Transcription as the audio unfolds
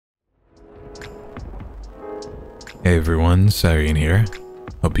Hey everyone, Serien here.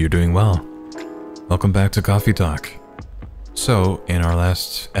 Hope you're doing well. Welcome back to Coffee Talk. So, in our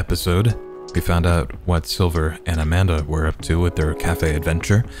last episode, we found out what Silver and Amanda were up to with their cafe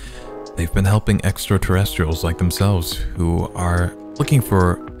adventure. They've been helping extraterrestrials like themselves who are looking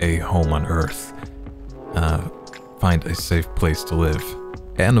for a home on Earth, find a safe place to live,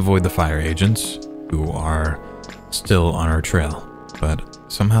 and avoid the fire agents who are still on our trail.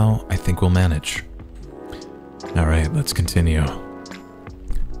 But somehow, I think we'll manage. Alright, let's continue.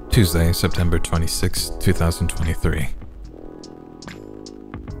 Tuesday, September 26, 2023.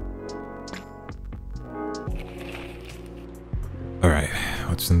 Alright,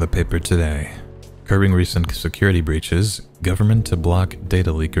 what's in the paper today? Curbing recent security breaches, government to block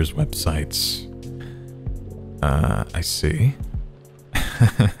data leakers' websites. I see.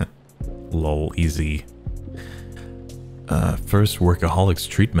 Lol, easy. First Workaholics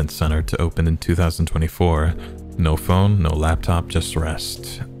Treatment Center to open in 2024. No phone, no laptop, just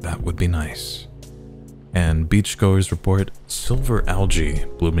rest. That would be nice. And beachgoers report silver algae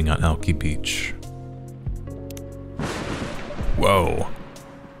blooming on Alki Beach. Whoa.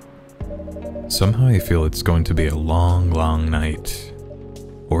 Somehow I feel it's going to be a long, long night.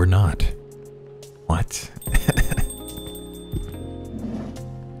 Or not. What?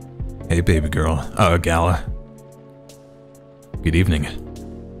 Hey baby girl. Gala. Good evening.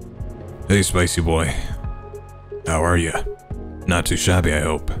 Hey spicy boy. How are you? Not too shabby, I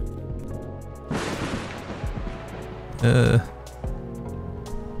hope.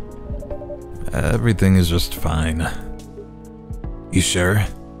 Everything is just fine. You sure?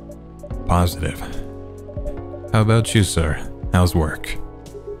 Positive. How about you, sir? How's work?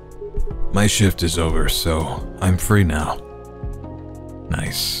 My shift is over, so I'm free now.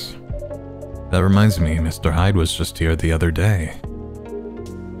 Nice. That reminds me, Mr. Hyde was just here the other day.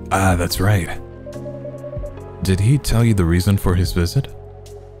 Ah, that's right. Did he tell you the reason for his visit?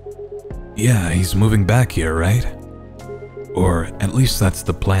 Yeah, he's moving back here, right? Or at least that's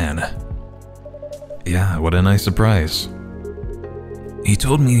the plan. Yeah, what a nice surprise. He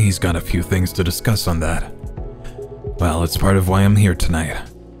told me he's got a few things to discuss on that. Well, it's part of why I'm here tonight.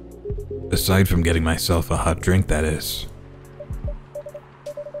 Aside from getting myself a hot drink, that is.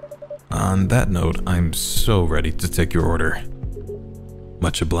 On that note, I'm so ready to take your order.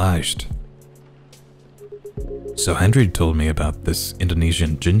 Much obliged. So Henry told me about this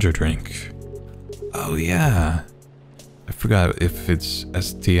Indonesian ginger drink. Oh yeah. I forgot if it's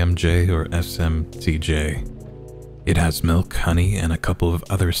STMJ or SMTJ. It has milk, honey, and a couple of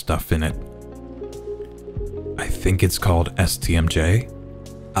other stuff in it. I think it's called STMJ.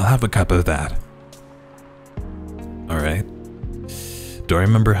 I'll have a cup of that. Alright. Do I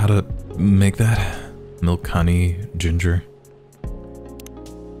remember how to make that? Milk, honey, ginger.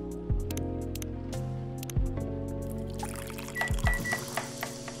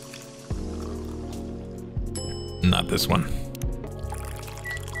 Not this one.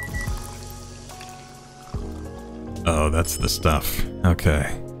 Oh, that's the stuff.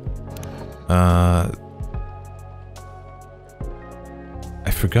 Okay. I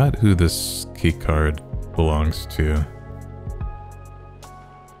forgot who this keycard belongs to.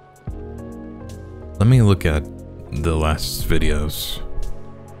 Let me look at the last videos.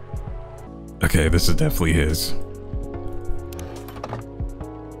 Okay, this is definitely his.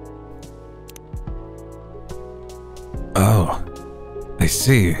 Oh, I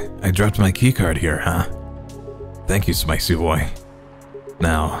see. I dropped my keycard here, huh? Thank you, spicy boy.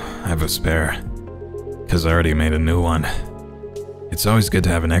 Now, I have a spare. Cause I already made a new one. It's always good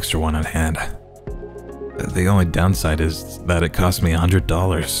to have an extra one on hand. The only downside is that it cost me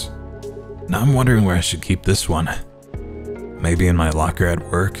 $100. Now I'm wondering where I should keep this one. Maybe in my locker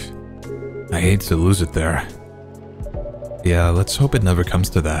at work? I hate to lose it there. Yeah, let's hope it never comes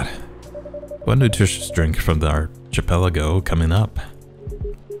to that. One nutritious drink from the archipelago coming up.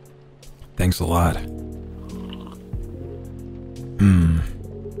 Thanks a lot.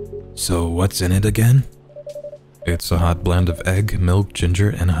 So what's in it again? It's a hot blend of egg, milk, ginger,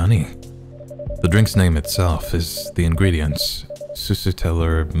 and honey. The drink's name itself is the ingredients.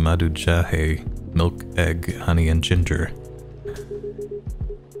 Susiteller Madujahe, milk, egg, honey, and ginger.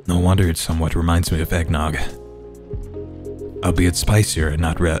 No wonder it somewhat reminds me of eggnog. Albeit spicier and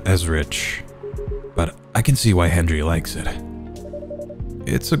not as rich. But I can see why Henry likes it.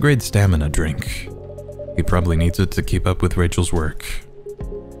 It's a great stamina drink. He probably needs it to keep up with Rachel's work.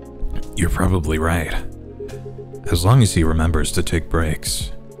 You're probably right. As long as he remembers to take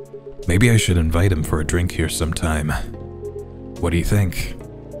breaks. Maybe I should invite him for a drink here sometime. What do you think?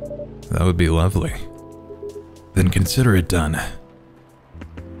 That would be lovely. Then consider it done.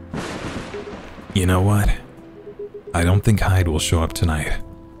 You know what? I don't think Hyde will show up tonight.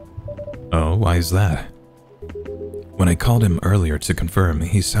 Oh, why is that? When I called him earlier to confirm,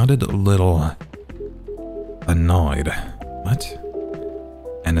 he sounded a little annoyed. What?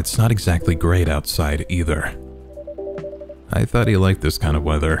 And it's not exactly great outside either. I thought he liked this kind of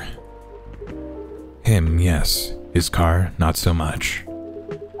weather. Him, yes. His car, not so much.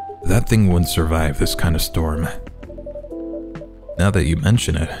 That thing wouldn't survive this kind of storm. Now that you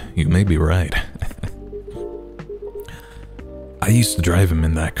mention it, you may be right. I used to drive him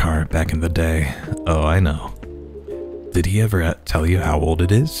in that car back in the day. Oh, I know. Did he ever tell you how old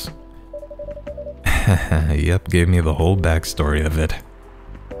it is? Yep, gave me the whole backstory of it.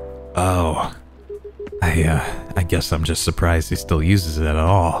 Oh. I guess I'm just surprised he still uses it at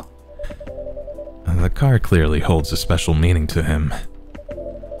all. The car clearly holds a special meaning to him.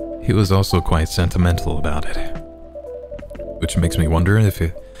 He was also quite sentimental about it. Which makes me wonder if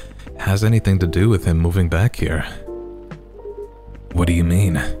it has anything to do with him moving back here. What do you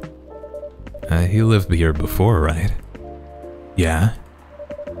mean? He lived here before, right? Yeah.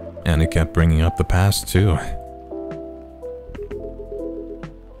 And he kept bringing up the past, too.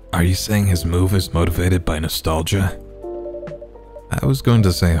 Are you saying his move is motivated by nostalgia? I was going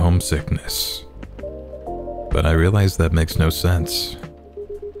to say homesickness, but I realize that makes no sense.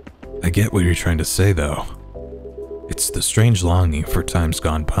 I get what you're trying to say, though. It's the strange longing for times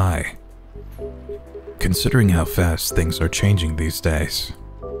gone by. Considering how fast things are changing these days.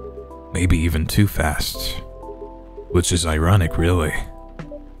 Maybe even too fast. Which is ironic, really.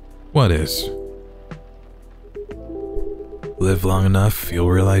 What is? Live long enough, you'll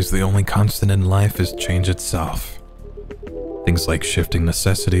realize the only constant in life is change itself. Things like shifting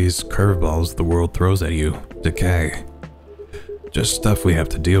necessities, curveballs the world throws at you, decay. Just stuff we have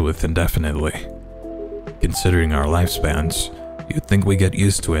to deal with indefinitely. Considering our lifespans, you'd think we get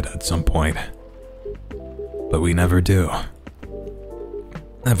used to it at some point. But we never do.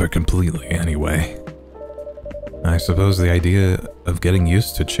 Never completely, anyway. I suppose the idea of getting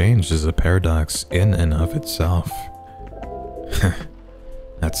used to change is a paradox in and of itself.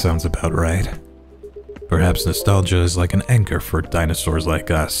 That sounds about right. Perhaps nostalgia is like an anchor for dinosaurs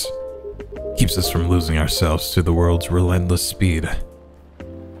like us. Keeps us from losing ourselves to the world's relentless speed.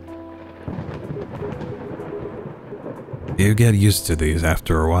 You get used to these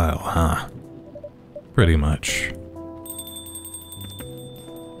after a while, huh? Pretty much.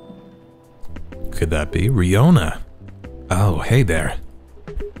 Could that be Riona? Oh, hey there.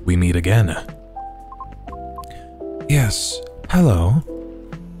 We meet again. Yes, hello.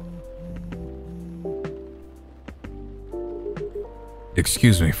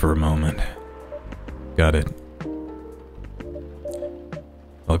 Excuse me for a moment. Got it.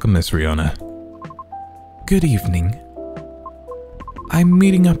 Welcome, Miss Riona. Good evening. I'm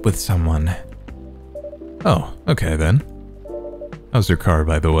meeting up with someone. Oh, okay then. How's your car,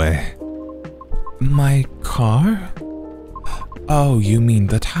 by the way? My car? Oh, you mean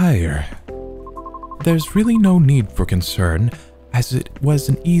the tire. There's really no need for concern, as it was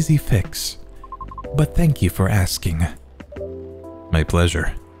an easy fix. But thank you for asking. My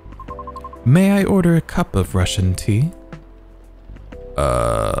pleasure. May I order a cup of Russian tea?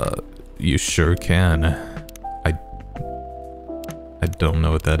 You sure can. I don't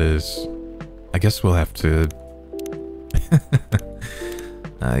know what that is. I guess we'll have to...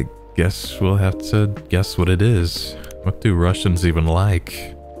 I guess we'll have to guess what it is. What do Russians even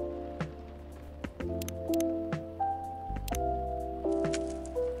like?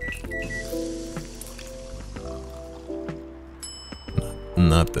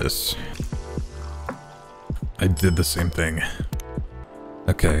 Not this. I did the same thing.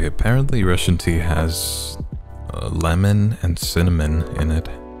 Okay, apparently Russian tea has lemon and cinnamon in it.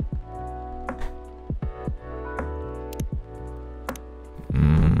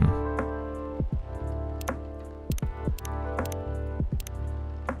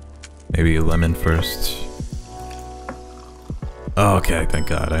 Maybe lemon first. Oh, okay, thank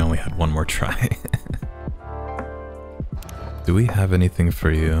God. I only had one more try. Do we have anything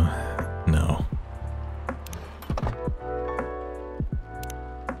for you? No.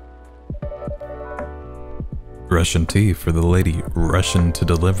 Russian tea for the lady rushing to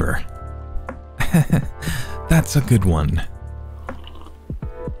deliver. That's a good one.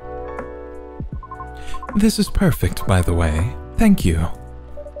 This is perfect, by the way. Thank you.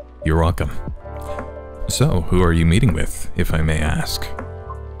 You're welcome. So, who are you meeting with, if I may ask?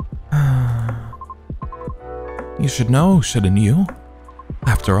 You should know, shouldn't you?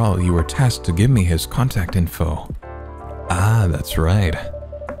 After all, you were tasked to give me his contact info. Ah, that's right.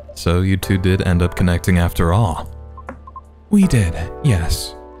 So you two did end up connecting after all. We did,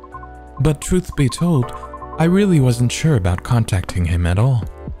 yes. But truth be told, I really wasn't sure about contacting him at all.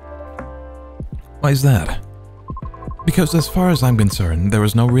 Why is that? Because as far as I'm concerned, there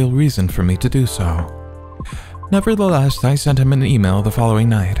was no real reason for me to do so. Nevertheless, I sent him an email the following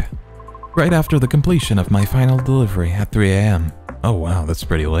night, right after the completion of my final delivery at 3 a.m. Oh wow, that's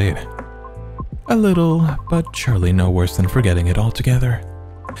pretty late. A little, but surely no worse than forgetting it altogether.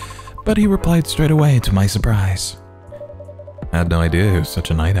 But he replied straight away to my surprise. I had no idea he was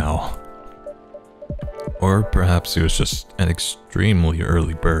such a night owl. Or perhaps he was just an extremely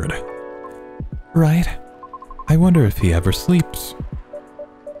early bird. Right. I wonder if he ever sleeps.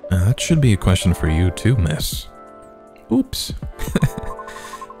 That should be a question for you too, miss. Oops.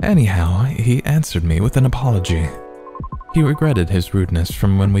 Anyhow, he answered me with an apology. He regretted his rudeness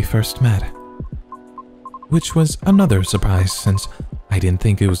from when we first met. Which was another surprise since I didn't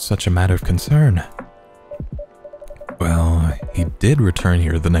think it was such a matter of concern. Well, he did return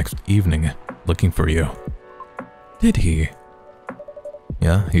here the next evening, looking for you. Did he?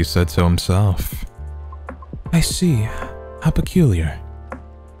 Yeah, he said so himself. I see. How peculiar.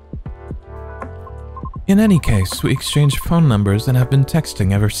 In any case, we exchanged phone numbers and have been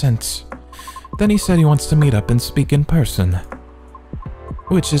texting ever since. Then he said he wants to meet up and speak in person.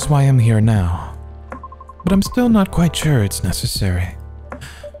 Which is why I'm here now. But I'm still not quite sure it's necessary.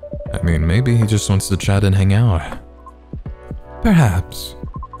 I mean, maybe he just wants to chat and hang out. Perhaps.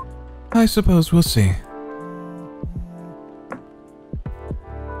 I suppose we'll see.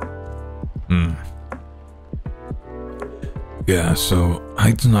 Yeah, so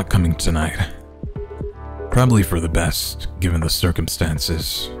Hyde's not coming tonight. Probably for the best, given the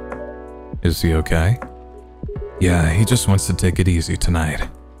circumstances. Is he okay? Yeah, he just wants to take it easy tonight.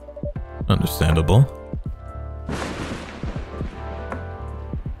 Understandable.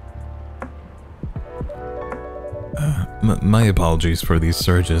 My apologies for these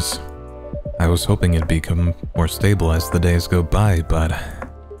surges. I was hoping it'd become more stable as the days go by, but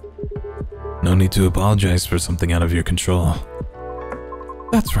no need to apologize for something out of your control.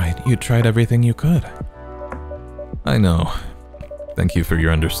 That's right, you tried everything you could. I know. Thank you for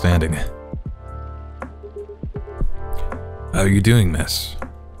your understanding. How are you doing, miss?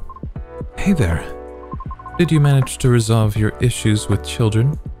 Hey there. Did you manage to resolve your issues with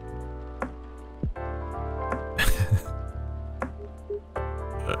children?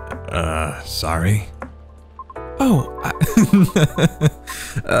 Sorry? Oh,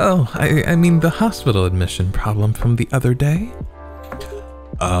 I mean the hospital admission problem from the other day?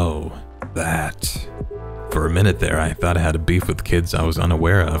 Oh, that. For a minute there, I thought I had a beef with kids I was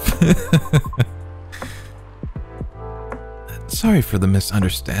unaware of. Sorry for the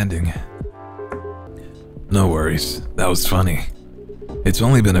misunderstanding. No worries, that was funny. It's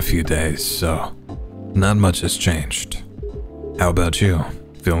only been a few days, so not much has changed. How about you?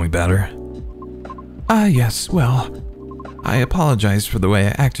 Feeling better? Yes, well, I apologize for the way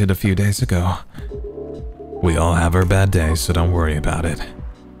I acted a few days ago. We all have our bad days, so don't worry about it.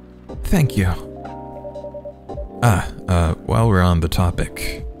 Thank you. While we're on the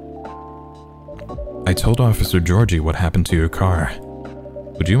topic, I told Officer Georgie what happened to your car.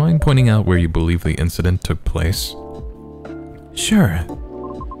 Would you mind pointing out where you believe the incident took place? Sure.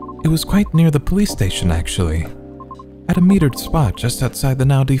 It was quite near the police station, actually. At a metered spot just outside the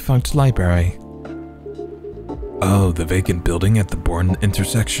now-defunct library. Oh, the vacant building at the Bourne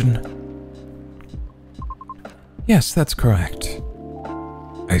intersection? Yes, that's correct.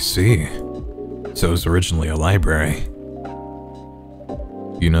 I see. So it was originally a library.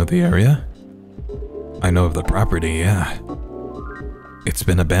 You know the area? I know of the property, yeah. It's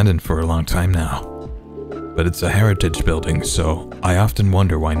been abandoned for a long time now. But it's a heritage building, so I often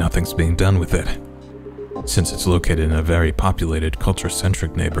wonder why nothing's being done with it, since it's located in a very populated,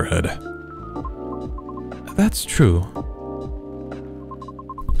 culture-centric neighborhood. That's true.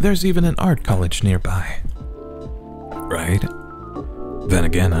 There's even an art college nearby. Right? Then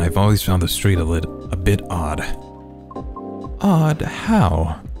again, I've always found the street a bit odd. Odd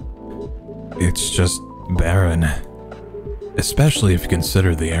how? It's just barren. Especially if you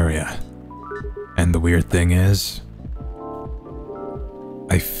consider the area. And the weird thing is,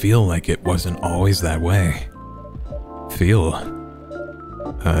 I feel like it wasn't always that way. Feel?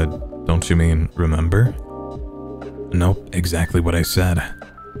 Don't you mean remember? Nope, exactly what I said.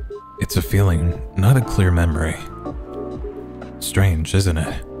 It's a feeling, not a clear memory. Strange, isn't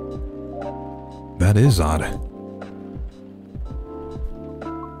it? That is odd.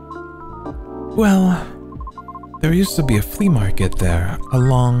 Well, there used to be a flea market there a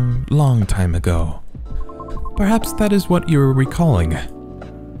long, long time ago. Perhaps that is what you're recalling.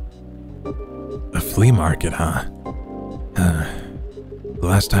 A flea market, huh? The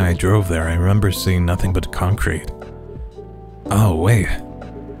last time I drove there, I remember seeing nothing but concrete. Oh, wait.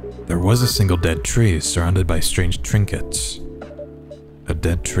 There was a single dead tree surrounded by strange trinkets. A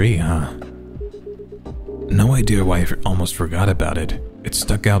dead tree, huh? No idea why I almost forgot about it. It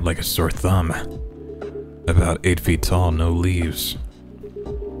stuck out like a sore thumb. About 8 feet tall, no leaves.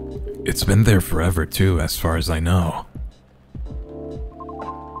 It's been there forever too, as far as I know.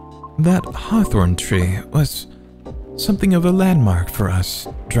 That hawthorn tree was something of a landmark for us,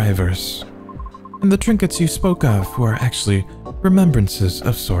 drivers. And the trinkets you spoke of were actually remembrances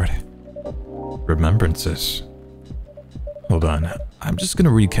of sort. Remembrances? Hold on, I'm just gonna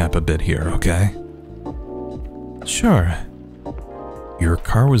recap a bit here, okay? Sure. Your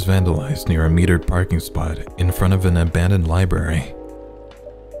car was vandalized near a metered parking spot in front of an abandoned library.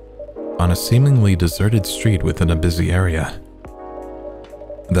 On a seemingly deserted street within a busy area.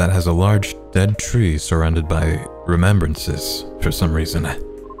 That has a large dead tree surrounded by remembrances for some reason.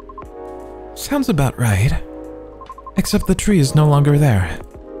 Sounds about right. Except the tree is no longer there.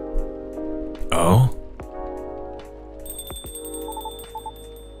 Oh?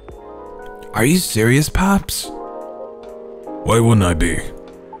 Are you serious, Pops? Why wouldn't I be?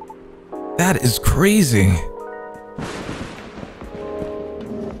 That is crazy.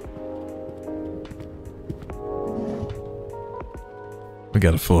 We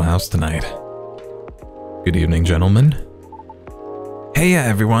got a full house tonight. Good evening, gentlemen. Hey,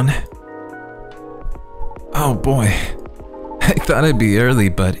 everyone. Oh boy. I thought I'd be early,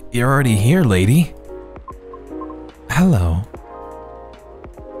 but you're already here, lady. Hello.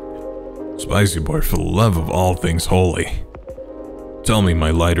 Spicy boy, for the love of all things holy. Tell me my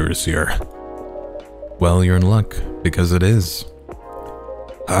lighter is here. Well, you're in luck, because it is.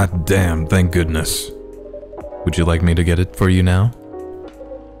 Ah, damn, thank goodness. Would you like me to get it for you now?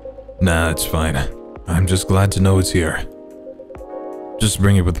 Nah, it's fine. I'm just glad to know it's here. Just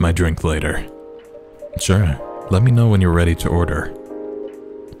bring it with my drink later. Sure, let me know when you're ready to order.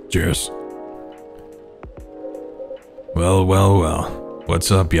 Cheers. Well, well, well.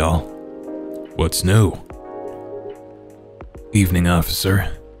 What's up, y'all? What's new? Evening, officer.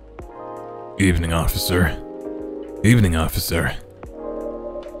 Evening, officer. Evening, officer.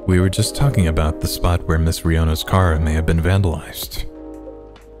 We were just talking about the spot where Miss Riona's car may have been vandalized.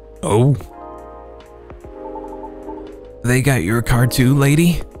 Oh? They got your car too,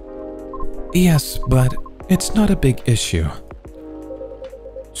 lady? Yes, but it's not a big issue.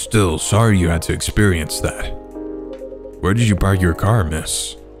 Still, sorry you had to experience that. Where did you park your car,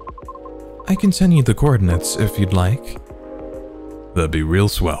 miss? I can send you the coordinates if you'd like. That'd be real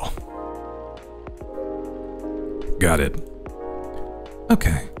swell. Got it.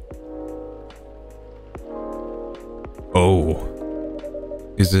 Okay. Oh.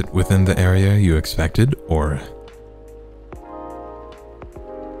 Is it within the area you expected, or?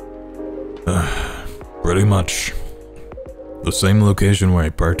 Pretty much. The same location where I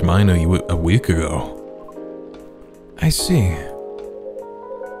parked mine a week ago. I see.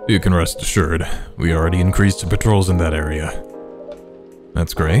 You can rest assured, we already increased the patrols in that area.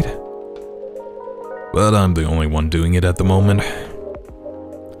 That's great. But I'm the only one doing it at the moment.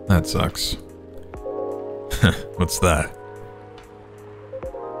 That sucks. What's that?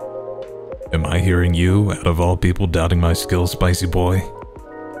 Am I hearing you, out of all people, doubting my skills, spicy boy?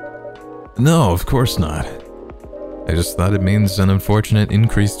 No, of course not. I just thought it means an unfortunate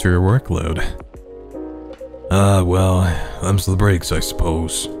increase to your workload. Well, them's the breaks, I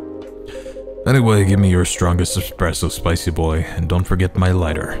suppose. Anyway, give me your strongest espresso, spicy boy, and don't forget my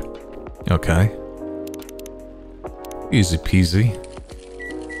lighter. Okay? Easy peasy.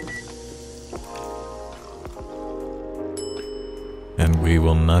 And we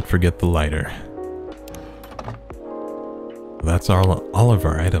will not forget the lighter. That's all of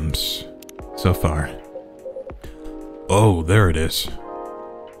our items so far. Oh, there it is.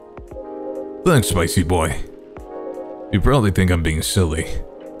 Thanks, spicy boy. You probably think I'm being silly.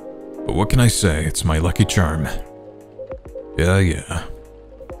 But what can I say? It's my lucky charm. Yeah.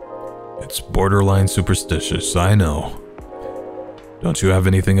 It's borderline superstitious, I know. Don't you have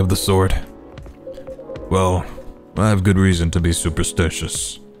anything of the sort? Well, I have good reason to be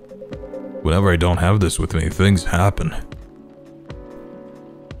superstitious. Whenever I don't have this with me, things happen.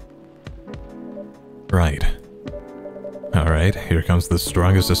 Right. Alright, here comes the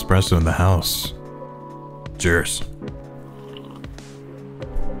strongest espresso in the house. Cheers.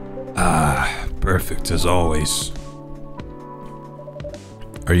 Ah, perfect as always.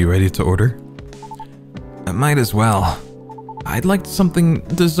 Are you ready to order? I might as well. I'd like something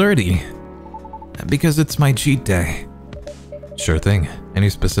desserty. Because it's my cheat day. Sure thing. Any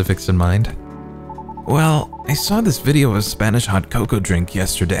specifics in mind? Well, I saw this video of a Spanish hot cocoa drink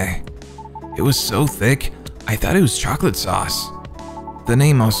yesterday. It was so thick, I thought it was chocolate sauce. The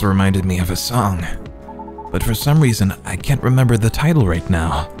name also reminded me of a song, but for some reason I can't remember the title right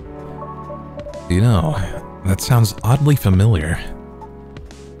now. You know, that sounds oddly familiar.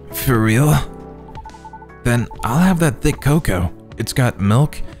 For real? Then I'll have that thick cocoa. It's got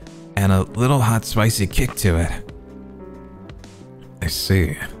milk and a little hot spicy kick to it. I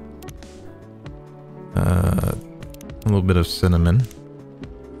see. A little bit of cinnamon.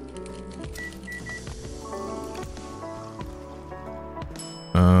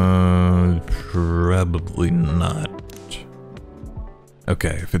 Probably not.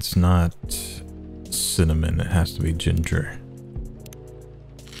 Okay, if it's not cinnamon, it has to be ginger.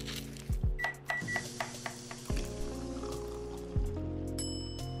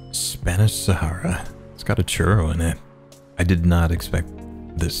 Spanish Sahara. It's got a churro in it. I did not expect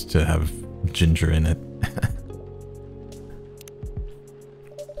this to have ginger in it.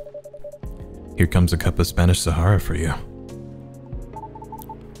 Here comes a cup of Spanish Sahara for you.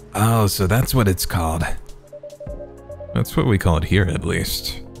 Oh, so that's what it's called. That's what we call it here, at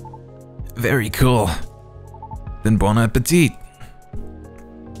least. Very cool. Then bon appetit.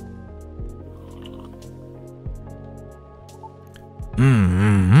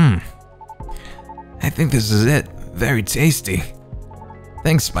 I think this is it. Very tasty.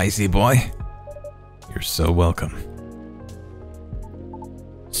 Thanks, spicy boy. You're so welcome.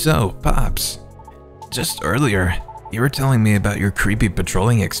 So, Pops, just earlier, you were telling me about your creepy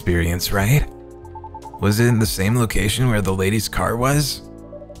patrolling experience, right? Was it in the same location where the lady's car was?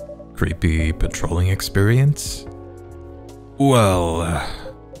 Creepy patrolling experience? Well,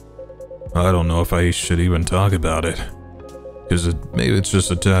 I don't know if I should even talk about it. Because maybe it's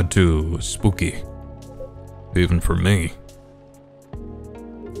just a tad too spooky. Even for me.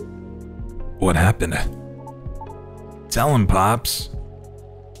 What happened? Tell him, Pops.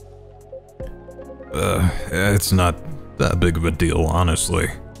 It's not that big of a deal, honestly.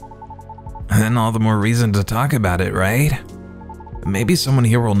 Then all the more reason to talk about it, right? Maybe someone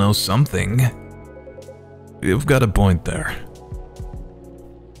here will know something. You've got a point there.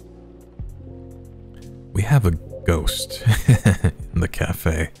 We have a ghost in the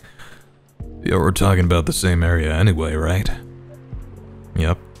cafe. Yeah, we're talking about the same area anyway, right?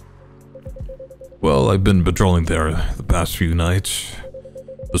 Yep. Well, I've been patrolling there the past few nights.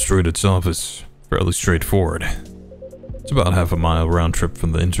 The street itself is fairly straightforward. It's about half a mile round trip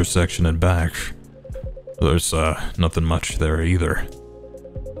from the intersection and back. There's nothing much there either.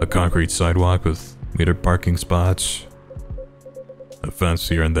 A concrete sidewalk with metered parking spots, a fence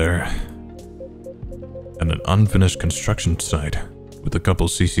here and there, and an unfinished construction site with a couple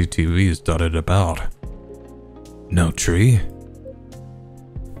CCTVs dotted about. No tree?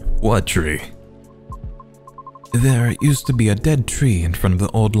 What tree? There used to be a dead tree in front of the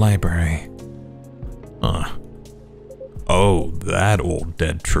old library. Oh, that old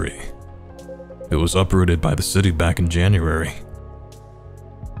dead tree. It was uprooted by the city back in January.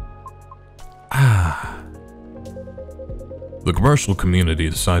 The commercial community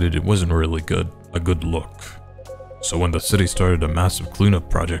decided it wasn't really a good look. So when the city started a massive cleanup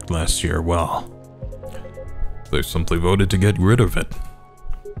project last year, well, they simply voted to get rid of it.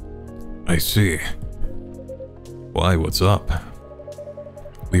 I see. Why, what's up?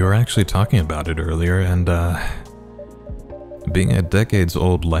 We were actually talking about it earlier, and being a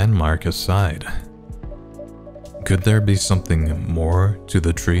decades-old landmark aside, could there be something more to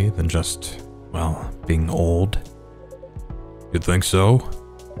the tree than just, well, being old? You think so?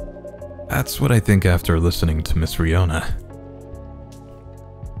 That's what I think after listening to Miss Riona.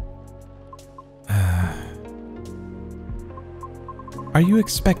 Are you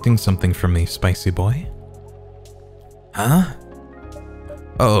expecting something from me, spicy boy? Huh?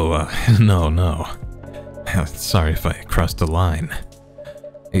 Oh, no. Sorry if I crossed a line.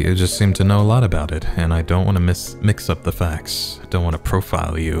 You just seem to know a lot about it, and I don't want to mix up the facts. I don't want to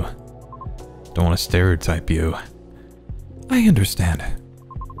profile you. Don't want to stereotype you. I understand.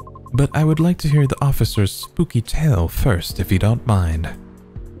 But I would like to hear the officer's spooky tale first, if you don't mind.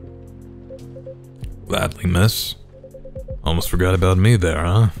 Gladly, miss. Almost forgot about me there,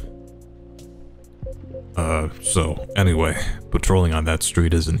 huh? So, anyway, patrolling on that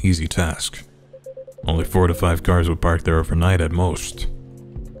street is an easy task. Only 4 to 5 cars would park there overnight at most,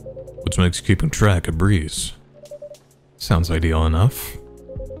 which makes keeping track a breeze. Sounds ideal enough.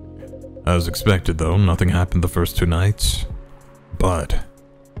 As expected though, nothing happened the first 2 nights. But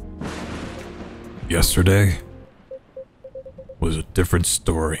yesterday was a different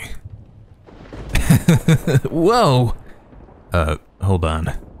story. Whoa! Hold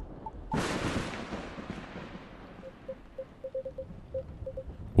on.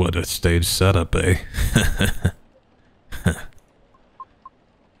 What a stage setup, eh?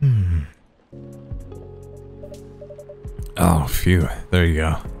 Oh, phew. There you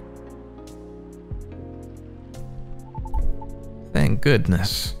go. Thank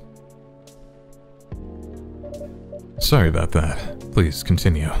goodness. Sorry about that. Please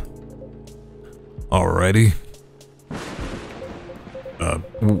continue. Alrighty.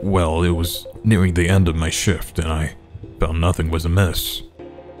 Well, it was nearing the end of my shift and I found nothing was amiss.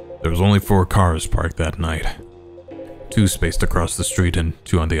 There was only 4 cars parked that night. 2 spaced across the street and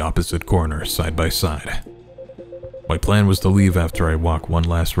 2 on the opposite corner, side by side. My plan was to leave after I walk one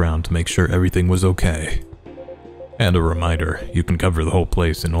last round to make sure everything was okay. And a reminder, you can cover the whole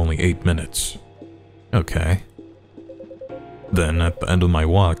place in only 8 minutes. Okay. Then, at the end of my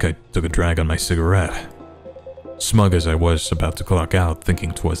walk, I took a drag on my cigarette. Smug as I was about to clock out, thinking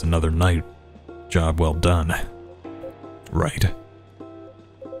 'twas another night. Job well done. Right.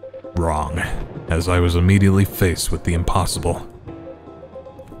 Wrong, as I was immediately faced with the impossible.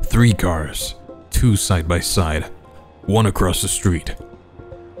 3 cars, 2 side by side, 1 across the street.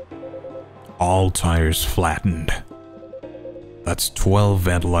 All tires flattened. That's 12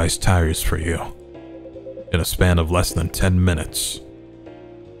 vandalized tires for you. In a span of less than 10 minutes.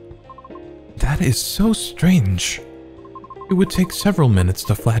 That is so strange. It would take several minutes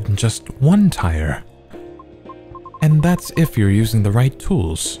to flatten just 1 tire. And that's if you're using the right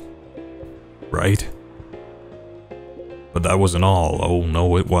tools. Right? But that wasn't all. Oh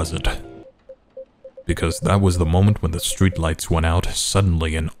no, it wasn't. Because that was the moment when the streetlights went out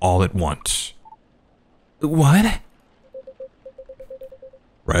suddenly and all at once. What?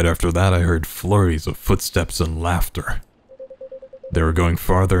 Right after that, I heard flurries of footsteps and laughter. They were going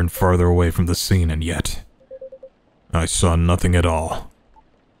farther and farther away from the scene, and yet I saw nothing at all.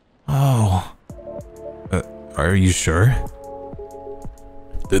 Oh. Are you sure?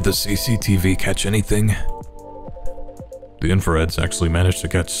 Did the CCTV catch anything? The infrareds actually managed to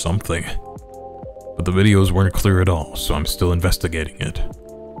catch something. But the videos weren't clear at all, so I'm still investigating it.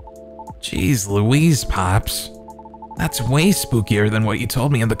 Jeez Louise, Pops. That's way spookier than what you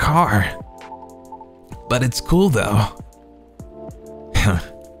told me in the car. But it's cool though.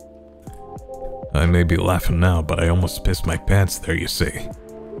 I may be laughing now, but I almost pissed my pants there, you see.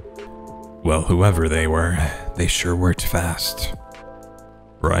 Well, whoever they were, they sure worked fast.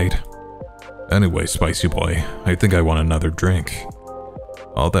 Right? Anyway, Spicy Boy, I think I want another drink.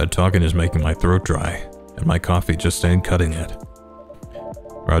 All that talking is making my throat dry, and my coffee just ain't cutting it.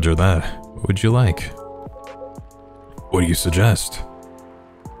 Roger that. What would you like? What do you suggest?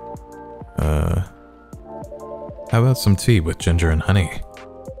 How about some tea with ginger and honey?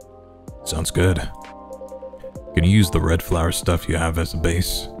 Sounds good. Can you use the red flower stuff you have as a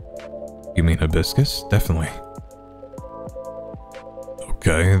base? You mean hibiscus? Definitely.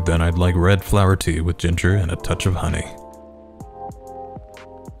 Okay, then I'd like red flower tea with ginger and a touch of honey.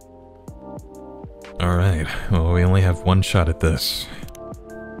 Alright, well we only have 1 shot at this.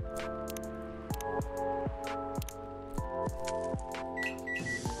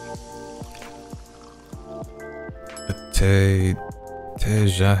 Te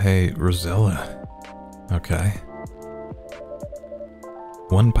Jahe Rosella. Okay.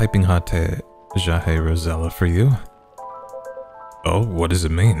 1 piping hot Te Jahe Rosella for you. Oh, what does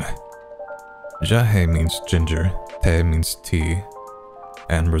it mean? Jahe means ginger, Te means tea,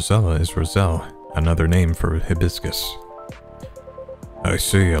 and Rosella is Roselle, another name for hibiscus. I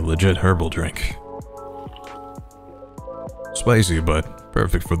see, a legit herbal drink. Spicy, but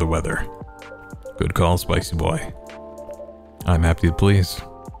perfect for the weather. Good call, Spicy Boy. I'm happy to please.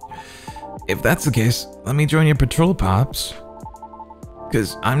 If that's the case, let me join your patrol, Pops.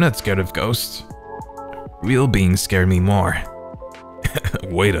 'Cause I'm not scared of ghosts. Real beings scare me more.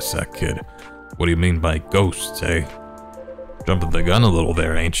 Wait a sec, kid. What do you mean by ghosts, eh? Jumping the gun a little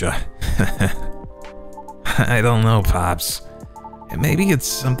there, ain't ya? I don't know, Pops. Maybe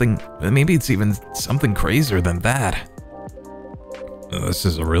it's even something crazier than that. This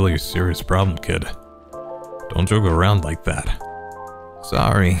is a really serious problem, kid. Don't joke around like that.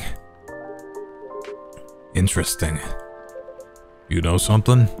 Sorry. Interesting. You know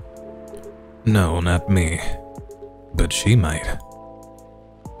something? No, not me. But she might.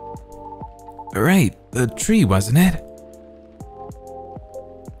 Right, the tree, wasn't it?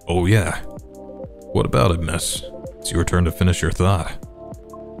 Oh yeah. What about it, miss? It's your turn to finish your thought.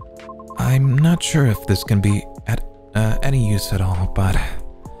 I'm not sure if this can be at any use at all, but...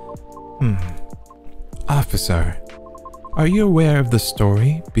 Officer, are you aware of the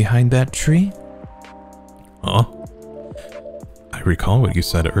story behind that tree? Huh? I recall what you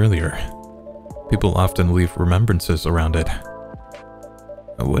said earlier. People often leave remembrances around it.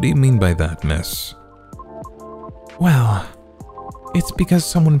 What do you mean by that, miss? Well, it's because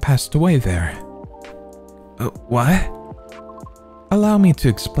someone passed away there. What? Allow me to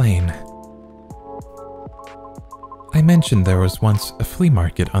explain. I mentioned there was once a flea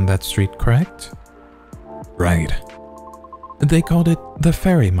market on that street, correct? Right. They called it the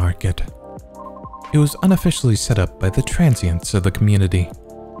Fairy Market. It was unofficially set up by the transients of the community.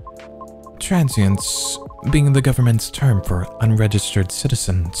 Transients being the government's term for unregistered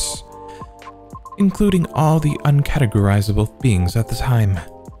citizens, including all the uncategorizable beings at the time.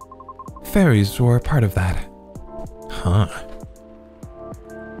 Fairies were a part of that. Huh.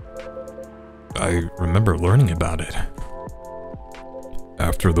 I remember learning about it.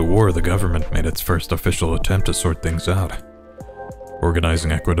 After the war, the government made its first official attempt to sort things out.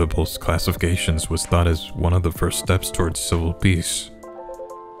 Organizing equitable classifications was thought as one of the first steps towards civil peace.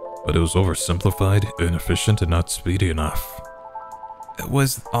 But it was oversimplified, inefficient, and not speedy enough.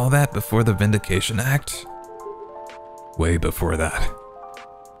 Was all that before the Vindication Act? Way before that.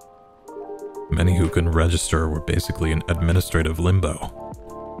 Many who couldn't register were basically in administrative limbo.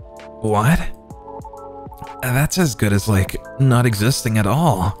 What? That's as good as, like, not existing at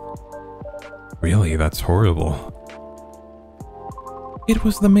all. Really, that's horrible. It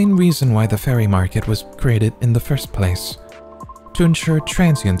was the main reason why the Fairy Market was created in the first place, to ensure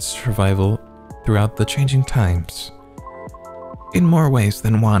transient survival throughout the changing times. In more ways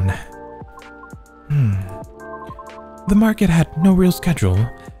than one. The market had no real schedule,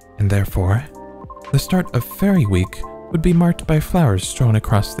 and therefore, the start of Fairy Week would be marked by flowers strewn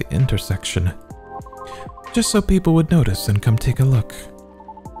across the intersection, just so people would notice and come take a look.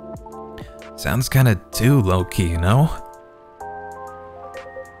 Sounds kinda too low-key, no?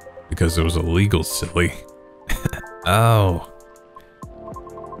 Because it was illegal, silly. Oh.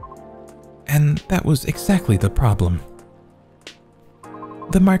 And that was exactly the problem.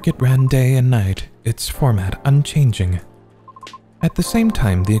 The market ran day and night, its format unchanging. At the same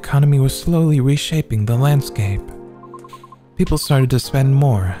time, the economy was slowly reshaping the landscape. People started to spend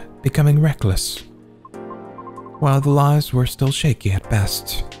more, becoming reckless, while the laws were still shaky at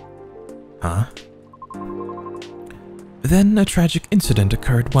best. Huh? Then a tragic incident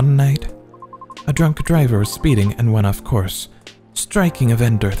occurred one night. A drunk driver was speeding and went off course, striking a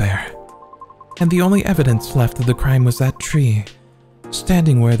vendor there. And the only evidence left of the crime was that tree,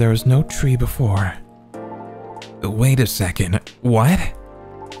 standing where there was no tree before. Wait a second, what?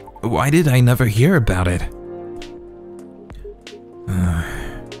 Why did I never hear about it?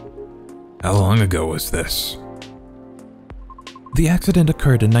 How long ago was this? The accident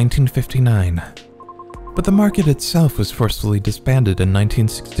occurred in 1959, but the market itself was forcefully disbanded in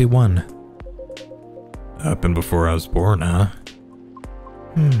 1961. Happened before I was born, huh?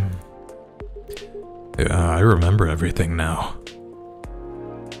 Yeah, I remember everything now.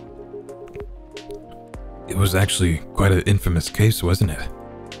 It was actually quite an infamous case, wasn't it?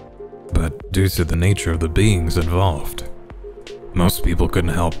 But due to the nature of the beings involved, most people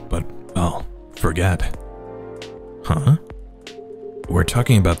couldn't help but, well, forget. Huh? We're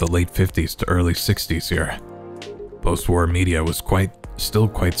talking about the late 50s to early 60s here. Post-war media was still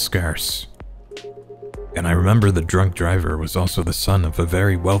quite scarce. And I remember the drunk driver was also the son of a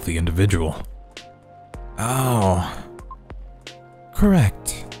very wealthy individual. Oh.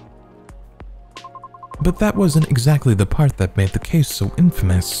 Correct. But that wasn't exactly the part that made the case so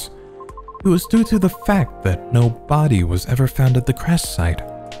infamous. It was due to the fact that no body was ever found at the crash site,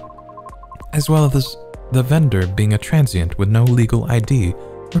 as well as the vendor being a transient with no legal ID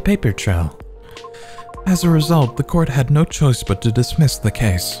or paper trail. As a result, the court had no choice but to dismiss the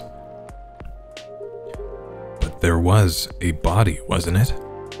case. But there was a body, wasn't it?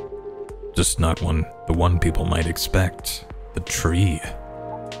 Just not the one people might expect. The tree.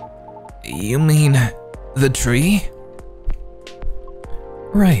 You mean the tree?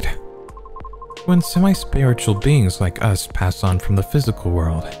 Right. When semi-spiritual beings like us pass on from the physical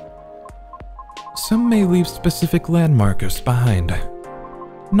world, some may leave specific landmarkers behind.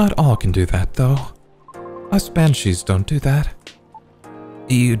 Not all can do that, though. Us banshees don't do that.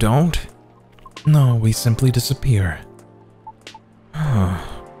 You don't? No, we simply disappear.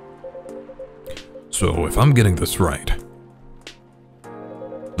 So if I'm getting this right,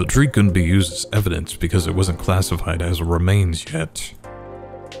 the tree couldn't be used as evidence because it wasn't classified as remains yet.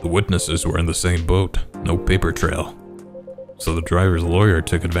 The witnesses were in the same boat, no paper trail. So the driver's lawyer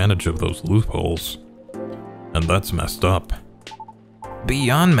took advantage of those loopholes. And that's messed up.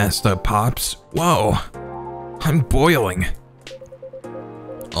 Beyond messed up, Pops. Whoa. I'm boiling.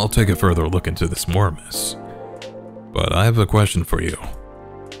 I'll take a further look into this more, miss. But I have a question for you.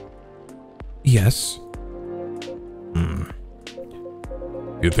 Yes?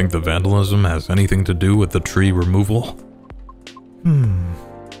 You think the vandalism has anything to do with the tree removal?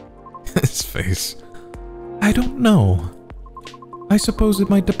 His face. I don't know. I suppose it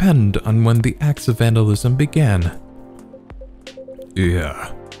might depend on when the acts of vandalism began.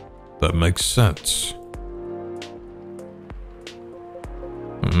 Yeah, that makes sense.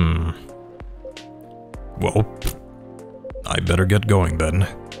 Well, I better get going then.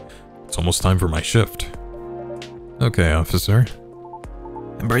 It's almost time for my shift. Okay, officer.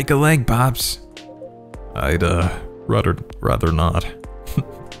 Break a leg, Pops. I'd, rather not.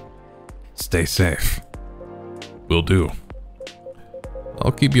 Stay safe. Will do.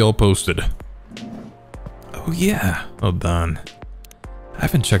 I'll keep you all posted. Oh yeah, hold on. I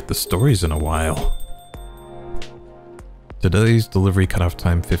haven't checked the stories in a while. Today's delivery cutoff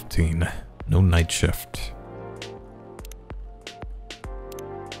time 15. No night shift.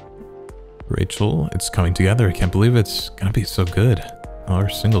 Rachel, it's coming together. I can't believe it's gonna be so good. Our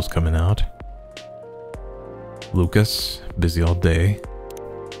single's coming out. Lucas, busy all day.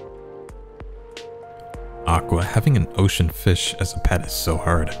 Aqua, having an ocean fish as a pet is so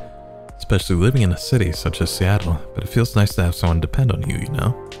hard. Especially living in a city such as Seattle, but it feels nice to have someone depend on you, you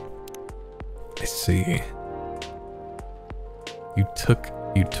know? I see. You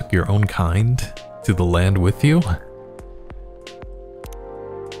took your own kind to the land with you?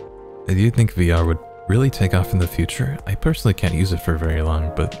 Do you think VR would really take off in the future? I personally can't use it for very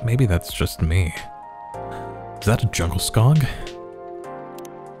long, but maybe that's just me. Is that a jungle skog?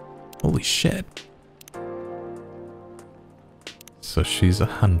 Holy shit. So she's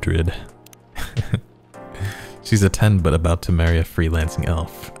 100. She's a 10 but about to marry a freelancing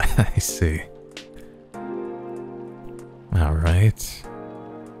elf. I see. Alright.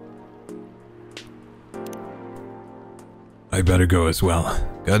 I better go as well.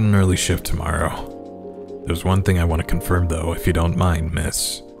 Got an early shift tomorrow. There's one thing I want to confirm though, if you don't mind,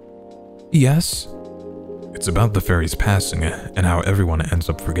 miss. Yes? It's about the fairies passing and how everyone ends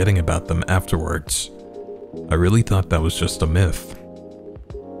up forgetting about them afterwards. I really thought that was just a myth.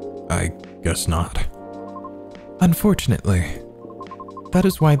 I guess not. Unfortunately. That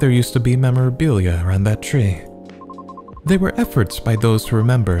is why there used to be memorabilia around that tree. They were efforts by those who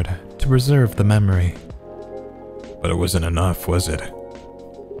remembered to preserve the memory. But it wasn't enough, was it?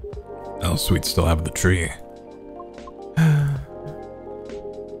 Else we'd still have the tree.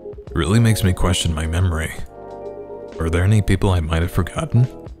 It really makes me question my memory. Are there any people I might have forgotten?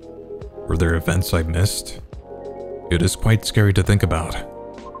 Were there events I missed? It is quite scary to think about.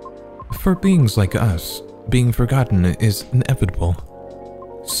 For beings like us, being forgotten is inevitable.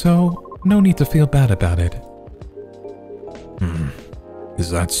 So, no need to feel bad about it. Is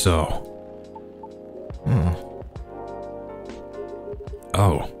that so?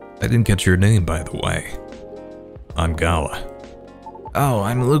 Oh, I didn't get your name, by the way. I'm Gala. Oh,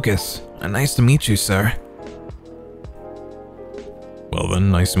 I'm Lucas. Nice to meet you, sir. Well then,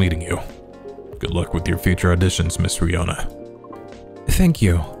 nice meeting you. Good luck with your future auditions, Miss Riona. Thank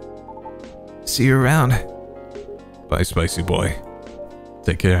you. See you around. Bye, spicy boy.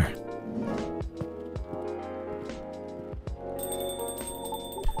 Take care.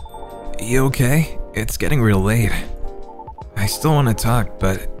 You okay? It's getting real late. I still want to talk,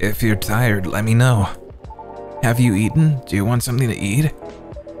 but if you're tired, let me know. Have you eaten? Do you want something to eat?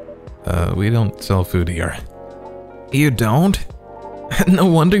 We don't sell food here. You don't? No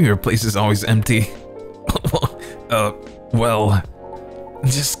wonder your place is always empty. Well,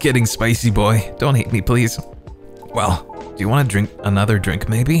 just kidding, spicy boy. Don't hate me, please. Well, do you want to drink another drink,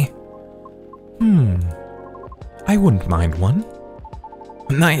 maybe? I wouldn't mind one.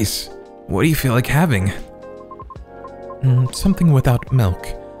 Nice. What do you feel like having? Something without milk,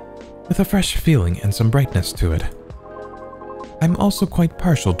 with a fresh feeling and some brightness to it. I'm also quite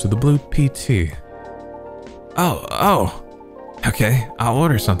partial to the blue pea tea. Oh. Okay, I'll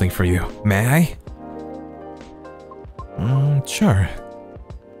order something for you. May I? Sure.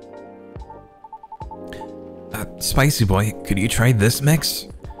 Spicy boy, could you try this mix?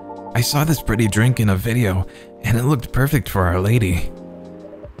 I saw this pretty drink in a video, and it looked perfect for Our Lady.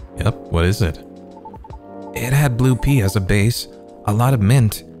 Yep, what is it? It had blue pea as a base, a lot of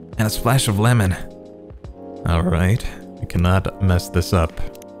mint, and a splash of lemon. Alright, we cannot mess this up.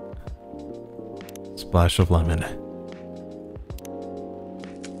 Splash of lemon.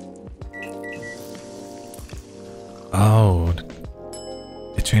 Oh,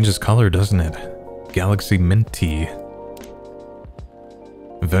 it changes color, doesn't it? Galaxy Mint Tea.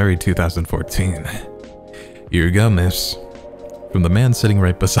 Very 2014. Here you go, miss. From the man sitting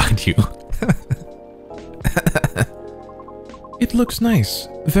right beside you. It looks nice.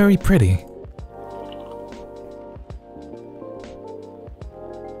 Very pretty.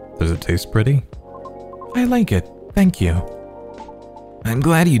 Does it taste pretty? I like it, thank you. I'm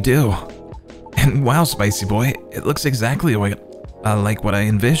glad you do. And wow, Spicy Boy, it looks exactly like what I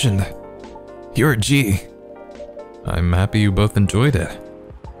envisioned. You're a G. I'm happy you both enjoyed it.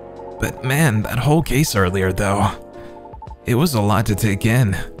 But man, that whole case earlier though, it was a lot to take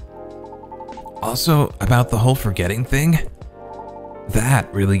in. Also, about the whole forgetting thing,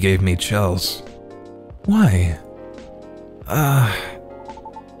 that really gave me chills. Why?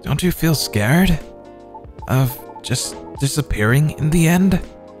 Don't you feel scared of just disappearing in the end?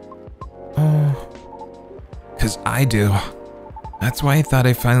 'Cause I do. That's why I thought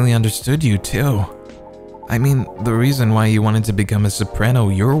I finally understood you too. I mean, the reason why you wanted to become a soprano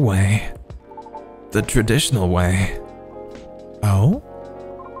your way. The traditional way. Oh?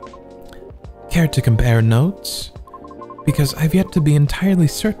 Care to compare notes? Because I've yet to be entirely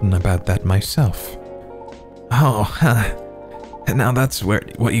certain about that myself. Oh, huh. And now that's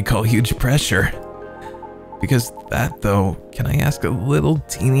what you call huge pressure. Because that though, can I ask a little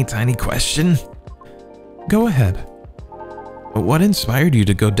teeny tiny question? Go ahead. What inspired you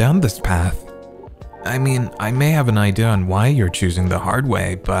to go down this path? I mean, I may have an idea on why you're choosing the hard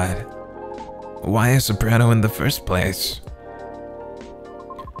way, but why a soprano in the first place?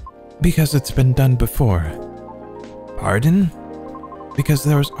 Because it's been done before. Pardon? Because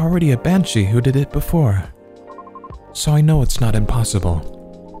there was already a banshee who did it before. So I know it's not impossible.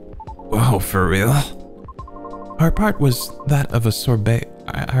 Whoa, for real? Her part was that of a sorbet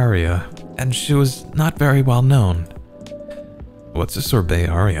aria, and she was not very well known. What's a sorbet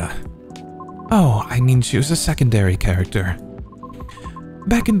aria? Oh, I mean she was a secondary character.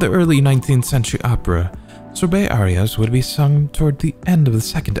 Back in the early 19th century opera, sorbet arias would be sung toward the end of the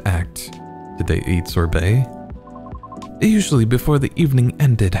second act. Did they eat sorbet? Usually before the evening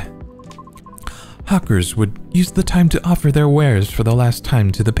ended. Hawkers would use the time to offer their wares for the last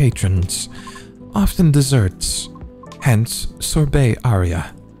time to the patrons, often desserts, hence sorbet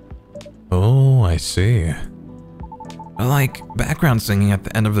aria. Oh, I see. Like background singing at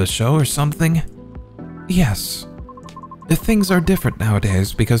the end of the show or something? Yes. The things are different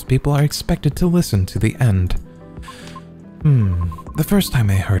nowadays because people are expected to listen to the end. The first time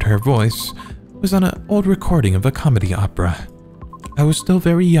I heard her voice was on an old recording of a comedy opera. I was still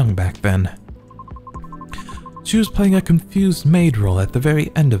very young back then. She was playing a confused maid role at the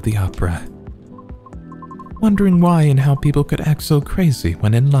very end of the opera, wondering why and how people could act so crazy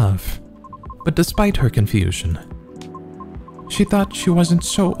when in love. But despite her confusion, she thought she wasn't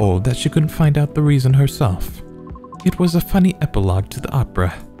so old that she couldn't find out the reason herself. It was a funny epilogue to the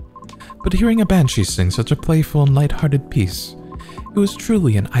opera, but hearing a banshee sing such a playful and light-hearted piece, it was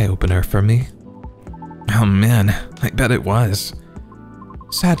truly an eye-opener for me. Oh man, I bet it was.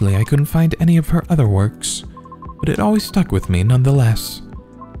 Sadly, I couldn't find any of her other works, but it always stuck with me nonetheless.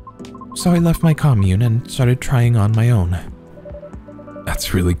 So I left my commune and started trying on my own.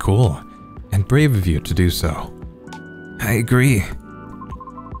 That's really cool, and brave of you to do so. I agree.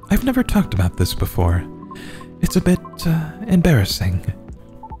 I've never talked about this before. It's a bit embarrassing.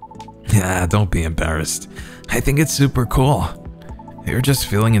 Yeah, don't be embarrassed. I think it's super cool. You're just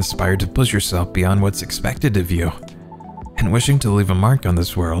feeling inspired to push yourself beyond what's expected of you, and wishing to leave a mark on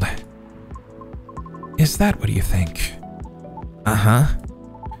this world. Is that what you think? Uh-huh.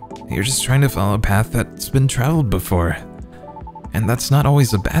 You're just trying to follow a path that's been traveled before. And that's not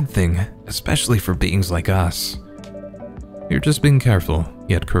always a bad thing, especially for beings like us. You're just being careful,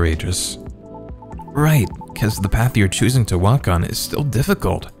 yet courageous. Right, because the path you're choosing to walk on is still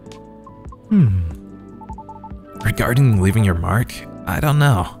difficult. Regarding leaving your mark, I don't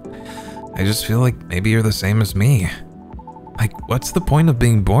know. I just feel like maybe you're the same as me. Like, what's the point of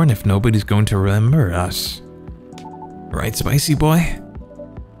being born if nobody's going to remember us? Right, Spicy Boy?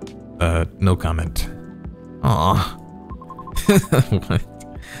 No comment. Aw. What?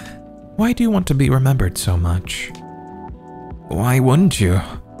 Why do you want to be remembered so much? Why wouldn't you?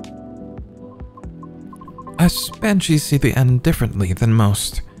 Us banshees see the end differently than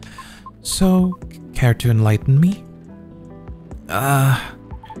most. So, care to enlighten me?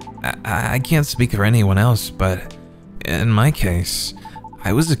 I can't speak for anyone else, but in my case,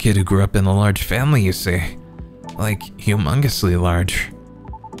 I was a kid who grew up in a large family, you see. Like, humongously large.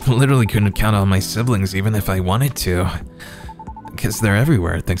 Literally couldn't count on my siblings even if I wanted to. Because they're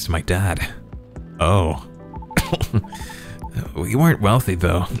everywhere thanks to my dad. Oh. We weren't wealthy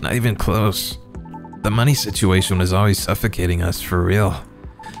though, not even close. The money situation was always suffocating us for real.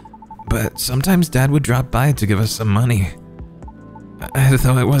 But sometimes Dad would drop by to give us some money.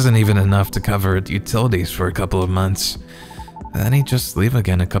 Though it wasn't even enough to cover utilities for a couple of months. Then he'd just leave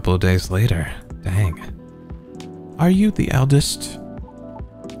again a couple of days later. Dang. Are you the eldest?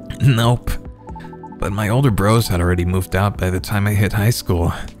 Nope. But my older bros had already moved out by the time I hit high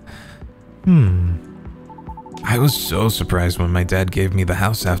school. I was so surprised when my dad gave me the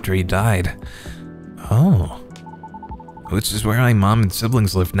house after he died. Oh. Which is where my mom and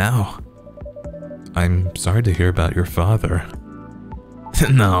siblings live now. I'm sorry to hear about your father.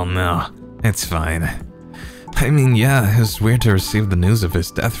 No, it's fine. I mean, yeah, it was weird to receive the news of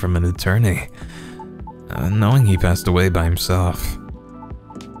his death from an attorney, knowing he passed away by himself,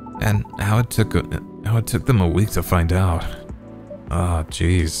 and how it took them a week to find out. Ah,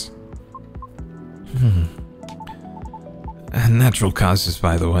 jeez. Natural causes,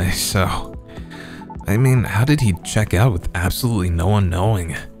 by the way, so... I mean, how did he check out with absolutely no one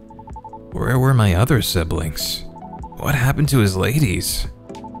knowing? Where were my other siblings? What happened to his ladies?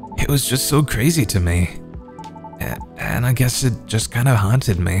 It was just so crazy to me. And I guess it just kind of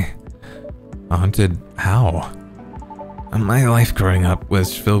haunted me. Haunted how? My life growing up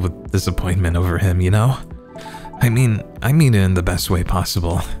was filled with disappointment over him, you know? I mean it in the best way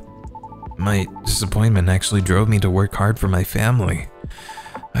possible. My disappointment actually drove me to work hard for my family.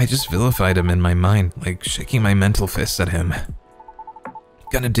 I just vilified him in my mind, like shaking my mental fist at him.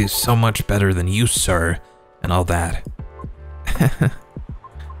 Gonna do so much better than you, sir, and all that.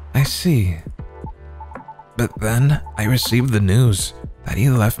 I see. But then I received the news that he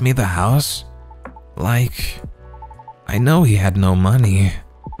left me the house. Like, I know he had no money.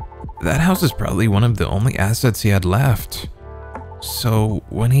 That house is probably one of the only assets he had left. So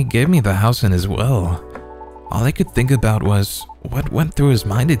when he gave me the house in his will, all I could think about was what went through his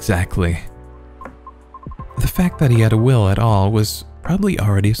mind exactly. The fact that he had a will at all was probably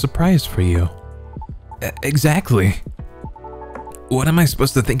already a surprise for you. Exactly. What am I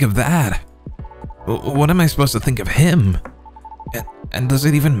supposed to think of that? What am I supposed to think of him? And does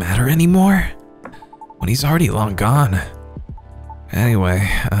it even matter anymore? When he's already long gone. Anyway,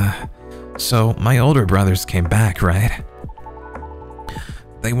 so my older brothers came back, right?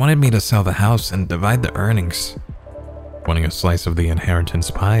 They wanted me to sell the house and divide the earnings. Wanting a slice of the inheritance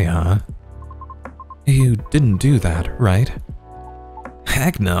pie, huh? You didn't do that, right?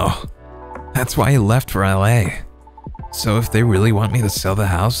 Heck no. That's why I left for LA. So if they really want me to sell the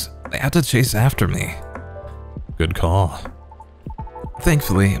house, they have to chase after me. Good call.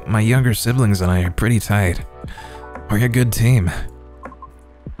 Thankfully, my younger siblings and I are pretty tight. We're a good team.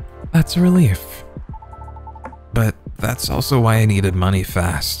 That's a relief. But that's also why I needed money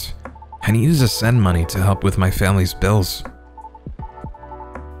fast. I needed to send money to help with my family's bills.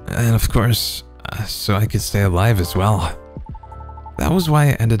 And of course, so I could stay alive as well. That was why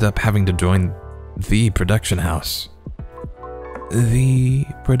I ended up having to join the production house. The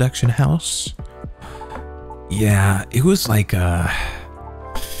production house? Yeah, it was like a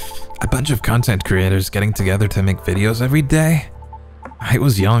bunch of content creators getting together to make videos every day. I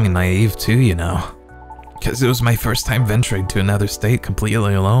was young and naive too, you know. Because it was my first time venturing to another state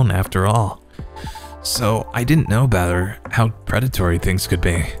completely alone after all. So I didn't know better how predatory things could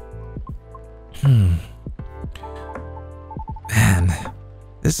be. Man,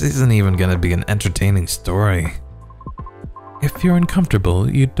 this isn't even gonna be an entertaining story. If you're uncomfortable,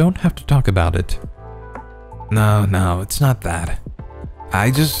 you don't have to talk about it. No, it's not that.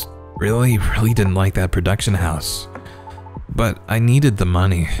 I just really didn't like that production house. But I needed the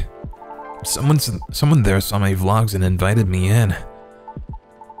money. Someone there saw my vlogs and invited me in.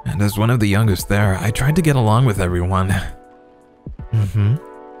 And as one of the youngest there, I tried to get along with everyone.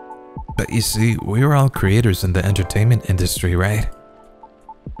 But you see, we were all creators in the entertainment industry, right?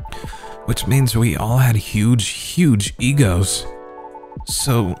 Which means we all had huge egos.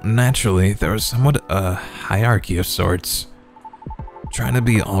 So naturally, there was somewhat a hierarchy of sorts. Trying to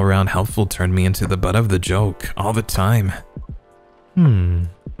be all around helpful turned me into the butt of the joke all the time.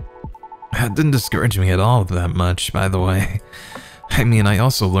 That didn't discourage me at all that much, by the way. I mean, I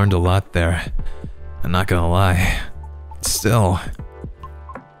also learned a lot there. I'm not gonna lie. Still.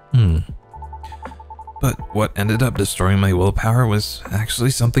 But what ended up destroying my willpower was actually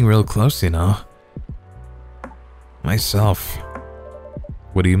something real close, you know? Myself.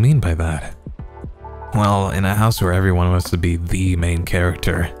 What do you mean by that? Well, in a house where everyone was to be the main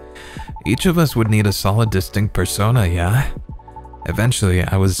character, each of us would need a solid, distinct persona, yeah? Eventually,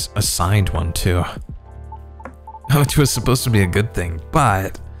 I was assigned one too. Which was supposed to be a good thing,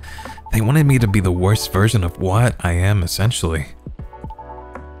 but they wanted me to be the worst version of what I am, essentially.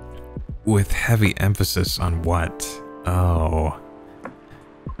 With heavy emphasis on what? Oh.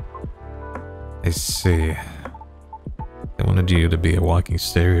 I see. They wanted you to be a walking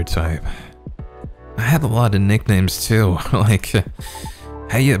stereotype. I had a lot of nicknames too, like,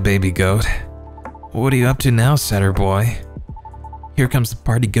 hey ya baby goat. What are you up to now, setter boy? here comes the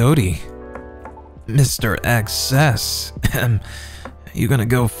party goatee. Mr. XS. You gonna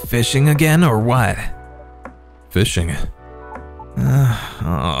go fishing again or what? Fishing?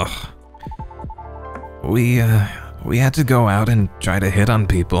 We had to go out and try to hit on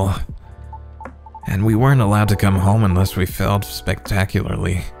people. And we weren't allowed to come home unless we failed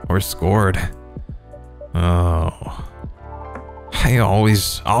spectacularly or scored. Oh. I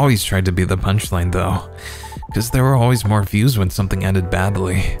always tried to be the punchline though, because there were always more views when something ended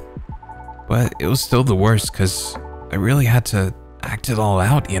badly. But it was still the worst because I really had to act it all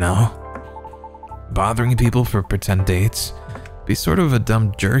out, you know? Bothering people for pretend dates, be sort of a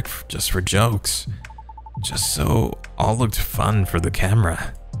dumb jerk just for jokes, just so all looked fun for the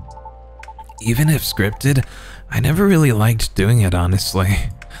camera. Even if scripted, I never really liked doing it, honestly,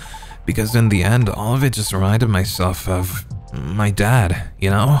 because in the end, all of it just reminded myself of my dad,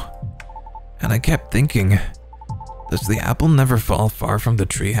 you know? And I kept thinking, does the apple never fall far from the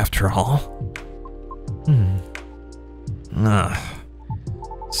tree after all?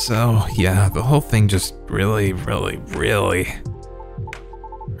 So, yeah, the whole thing just really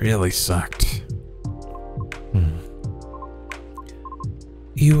sucked.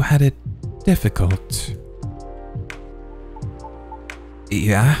 You had it difficult.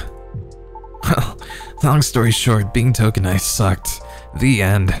 Yeah? Well, long story short, being tokenized sucked. The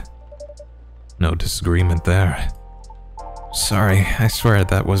end. No disagreement there. Sorry, I swear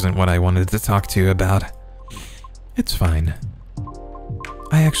that wasn't what I wanted to talk to you about. It's fine.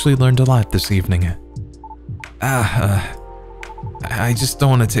 I actually learned a lot this evening. I just don't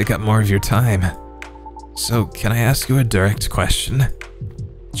want to take up more of your time. So, can I ask you a direct question?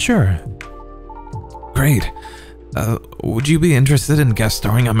 Sure. Great. Would you be interested in guest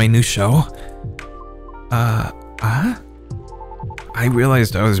starring on my new show? I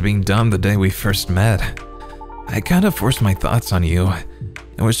realized I was being dumb the day we first met. I kind of forced my thoughts on you.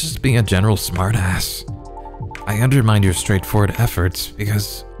 It was just being a general smartass. I undermined your straightforward efforts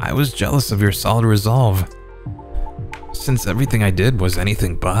because I was jealous of your solid resolve. Since everything I did was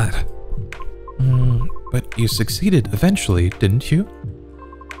anything but. But you succeeded eventually, didn't you?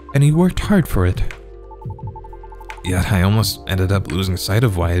 And you worked hard for it. Yet I almost ended up losing sight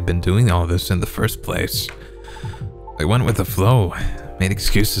of why I'd been doing all this in the first place. I went with the flow, made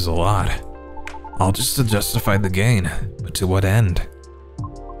excuses a lot. All just to justify the gain, but to what end?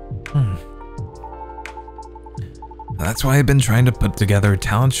 That's why I've been trying to put together a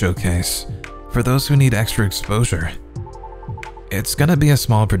talent showcase for those who need extra exposure. It's gonna be a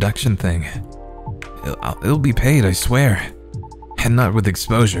small production thing. It'll be paid, I swear. And not with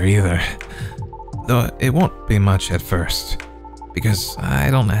exposure either. Though it won't be much at first, because I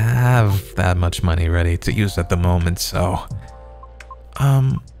don't have that much money ready to use at the moment, so...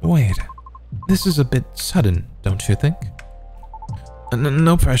 Wait. This is a bit sudden, don't you think?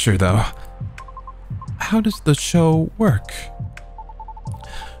 No pressure, though. How does the show work?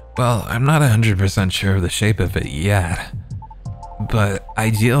 Well, I'm not 100% sure of the shape of it yet. But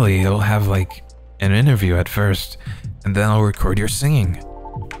ideally, it'll have, like, an interview at first, and then I'll record your singing.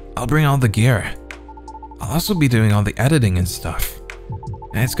 I'll bring all the gear. I'll also be doing all the editing and stuff.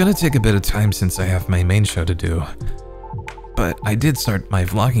 And it's gonna take a bit of time since I have my main show to do. But I did start my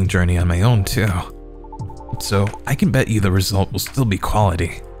vlogging journey on my own too. So I can bet you the result will still be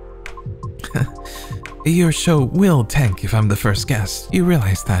quality. Your show will tank if I'm the first guest. You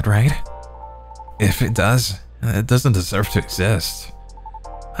realize that, right? If it does, it doesn't deserve to exist.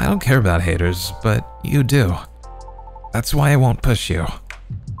 I don't care about haters, but you do. That's why I won't push you.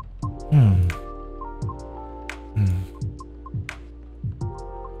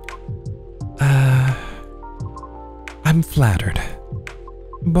 I'm flattered.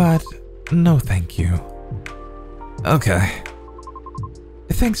 But no thank you. Okay.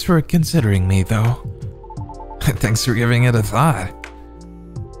 Thanks for considering me, though. Thanks for giving it a thought.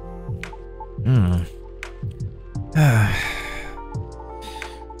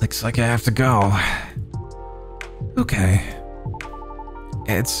 Looks like I have to go. Okay.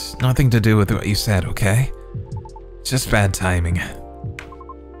 It's nothing to do with what you said, okay? It's just bad timing.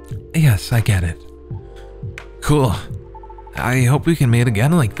 Yes, I get it. Cool. I hope we can meet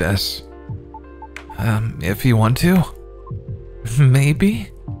again like this. If you want to. Maybe?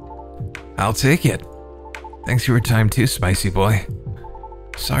 I'll take it. Thanks for your time too, Spicy Boy.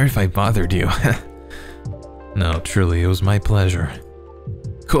 Sorry if I bothered you. No, truly, it was my pleasure.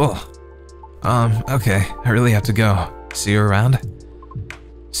 Cool. Okay, I really have to go. See you around?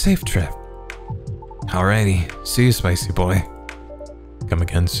 Safe trip. Alrighty, see you, Spicy Boy. Come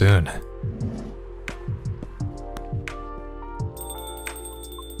again soon.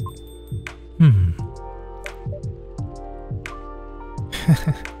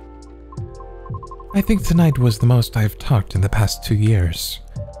 I think tonight was the most I've talked in the past 2 years.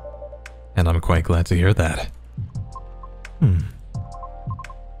 And I'm quite glad to hear that.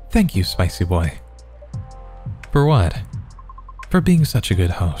 Thank you, Spicy Boy. For what? For being such a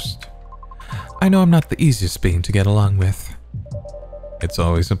good host. I know I'm not the easiest being to get along with. It's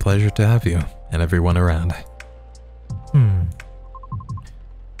always a pleasure to have you and everyone around.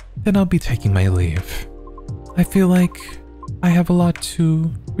 Then I'll be taking my leave. I feel like I have a lot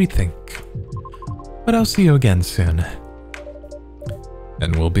to rethink. But I'll see you again soon.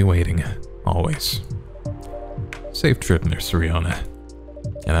 And we'll be waiting, always. Safe trip, Miss Riona.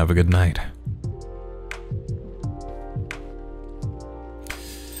 And have a good night.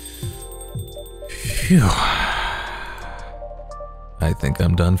 Phew. I think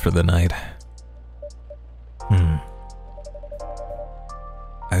I'm done for the night.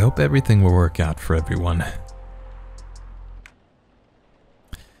 I hope everything will work out for everyone.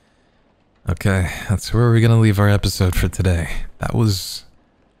 Okay, that's where we're gonna leave our episode for today. That was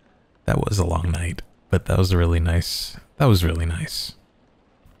a long night, but that was really nice. That was really nice.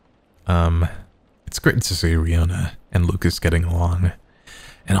 It's great to see Riona and Lucas getting along.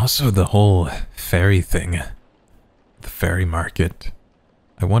 And also the whole fairy thing. The fairy market.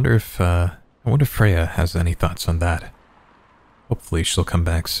 I wonder if Freya has any thoughts on that. Hopefully she'll come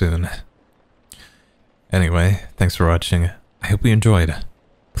back soon. Anyway, thanks for watching. I hope you enjoyed.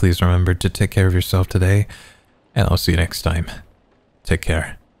 Please remember to take care of yourself today, and I'll see you next time. Take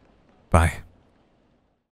care. Bye.